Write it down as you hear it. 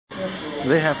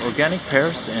They have organic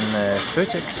pears in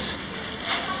Føtex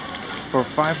for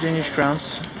 5 Danish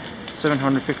crowns,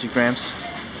 750 grams.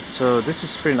 So this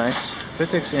is pretty nice.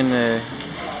 Føtex in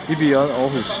IBJ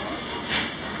Aarhus.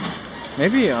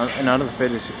 Maybe another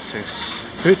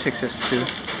Føtexes too.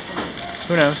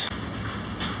 Who knows?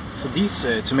 So these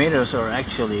tomatoes are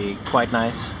actually quite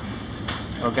nice. It's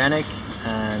organic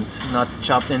and not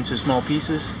chopped into small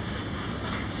pieces.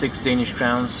 6 Danish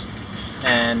crowns.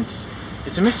 And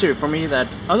it's a mystery for me that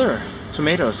other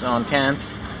tomatoes on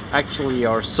cans actually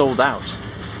are sold out.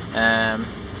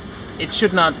 It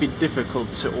should not be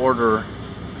difficult to order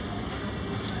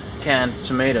canned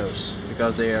tomatoes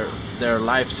because their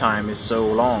lifetime is so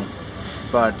long.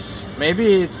 But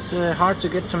maybe it's hard to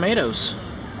get tomatoes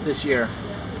this year.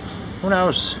 Who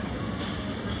knows?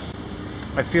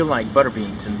 I feel like butter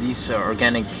beans, and these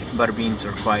organic butter beans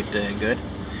are quite good.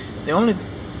 The only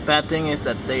bad thing is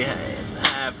that they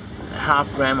have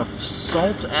half gram of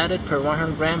salt added per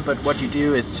 100 gram, but what you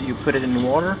do is you put it in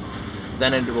water,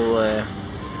 then it will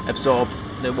absorb,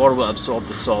 the water will absorb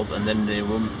the salt, and then it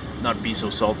will not be so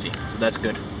salty, so that's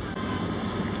good.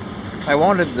 I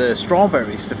wanted the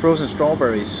strawberries, the frozen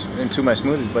strawberries into my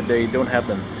smoothies, but they don't have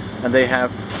them, and they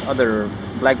have other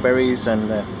blackberries and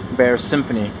Bear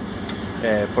Symphony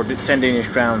for 10 Danish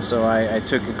crowns, so I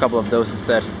took a couple of those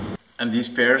instead. And these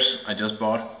pears I just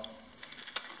bought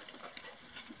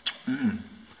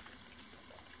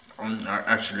are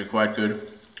actually quite good.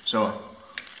 So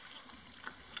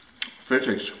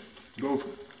Føtex,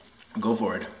 go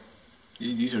for it.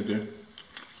 These are good.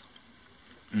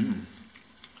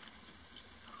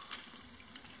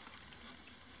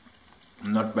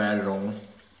 Not bad at all.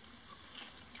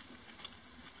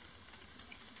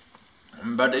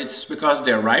 But it's because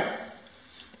they're ripe,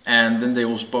 and then they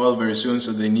will spoil very soon,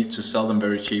 so they need to sell them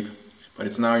very cheap. But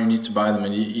it's now you need to buy them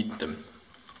and eat them.